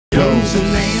dose of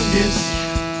Landis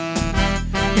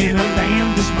in a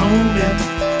Landis moment.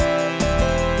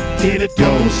 Get a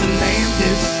dose of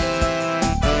Landis.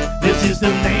 This is the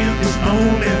Landis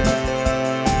moment.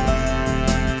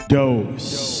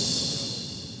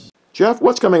 Dose. Jeff,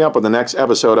 what's coming up on the next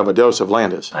episode of A Dose of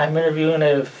Landis? I'm interviewing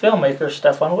a filmmaker,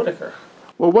 Stefan Whitaker.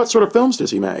 Well, what sort of films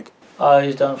does he make?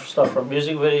 He's done stuff for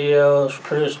music videos,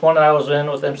 produced one that I was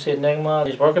in with MC Enigma.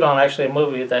 He's working on actually a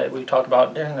movie that we talked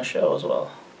about during the show as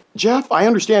well. Jeff, I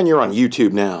understand you're on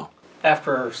YouTube now.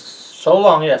 After so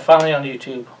long, yeah, finally on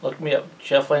YouTube. Look me up,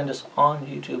 Jeff Landis on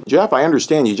YouTube. Jeff, I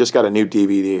understand you just got a new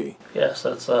DVD. Yes,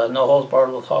 that's No Holds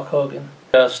Barred with Hulk Hogan.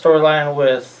 A storyline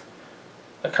with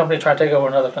a company trying to take over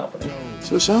another company.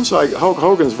 So it sounds like Hulk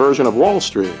Hogan's version of Wall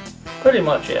Street. Pretty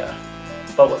much, yeah,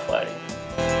 but with fighting.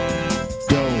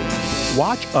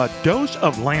 Watch A Dose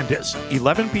of Landis,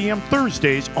 11 p.m.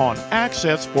 Thursdays on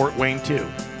Access Fort Wayne 2.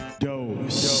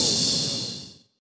 Dose.